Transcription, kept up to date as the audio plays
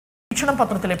വീക്ഷണം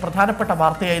പത്രത്തിലെ പ്രധാനപ്പെട്ട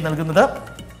വാർത്തയായി നൽകുന്നത്.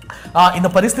 ഇന്ന്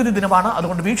പരിസ്ഥിതി ദിനമാണ്.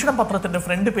 അതുകൊണ്ട് വീക്ഷണം പത്രത്തിന്റെ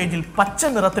ഫ്രണ്ട് പേജിൽ പച്ച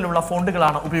നിറത്തിലുള്ള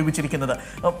ഫോണ്ടുകളാണ് ഉപയോഗിച്ചിരിക്കുന്നത്.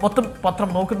 മൊത്തം പത്രം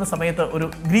നോക്കുന്ന സമയത്ത് ഒരു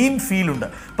ഗ്രീൻ ഫീൽ ഉണ്ട്.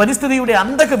 പരിസ്ഥിതിയുടെ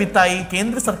അന്തകവിത്തായി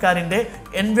കേന്ദ്ര സർക്കാരിന്റെ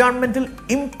എൻവയോൺമെന്റൽ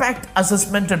ഇമ്പാക്ട്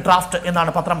അസസ്മെന്റ് ഡ്രാഫ്റ്റ്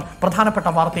എന്നാണ് പത്രം പ്രധാനപ്പെട്ട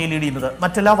വാർത്തയിൽ ഇടിയുന്നത്.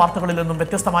 മറ്റെല്ലാ വാർത്തകളിൽ നിന്നും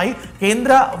വ്യത്യസ്തമായി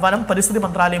കേന്ദ്ര വനം പരിസ്ഥിതി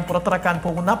മന്ത്രാലയം പുറത്തിറക്കാൻ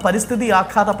പോകുന്ന പരിസ്ഥിതി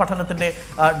ആഘാത പഠനത്തിന്റെ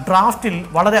ഡ്രാഫ്റ്റിൽ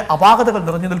വളരെ അപാകതകൾ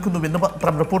നിറഞ്ഞു നിൽക്കുന്നുവെന്ന്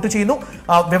പത്രം റിപ്പോർട്ട് ചെയ്യുന്നു.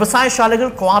 വ്യവസായശാലകൾ,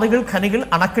 ക്വാറികൾ, ഖനികൾ,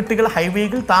 അണക്കെട്ടുകൾ,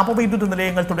 ഹൈവേകൾ, താപവൈദ്യുത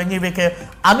നിലയങ്ങൾ തുടങ്ങിയവയ്ക്ക്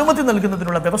അനുമതി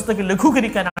നൽകുന്നതിനുള്ള വ്യവസ്ഥകൾ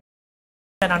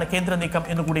ലഘൂകരിക്കാനാണ് കേന്ദ്ര നീക്കം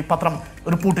എന്നുകൂടി പത്രം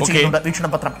റിപ്പോർട്ട് ചെയ്യുന്നുണ്ട്,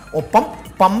 വീക്ഷണം പത്രം. ഒപ്പം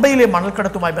പമ്പയിലെ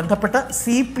മണൽക്കടത്തുമായി ബന്ധപ്പെട്ട്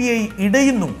CPI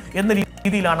ഇടയുന്നു എന്ന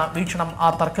രീതിയിലാണ് വീക്ഷണം ആ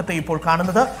തർക്കത്തെ ഇപ്പോൾ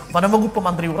കാണുന്നത്. വനംവകുപ്പ്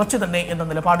മന്ത്രി ഉറച്ചു തന്നെ എന്ന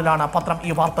നിലപാടിലാണ് പത്രം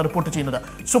ഈ വാർത്ത റിപ്പോർട്ട് ചെയ്യുന്നത്.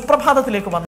 സുപ്രഭാതത്തിലേക്ക്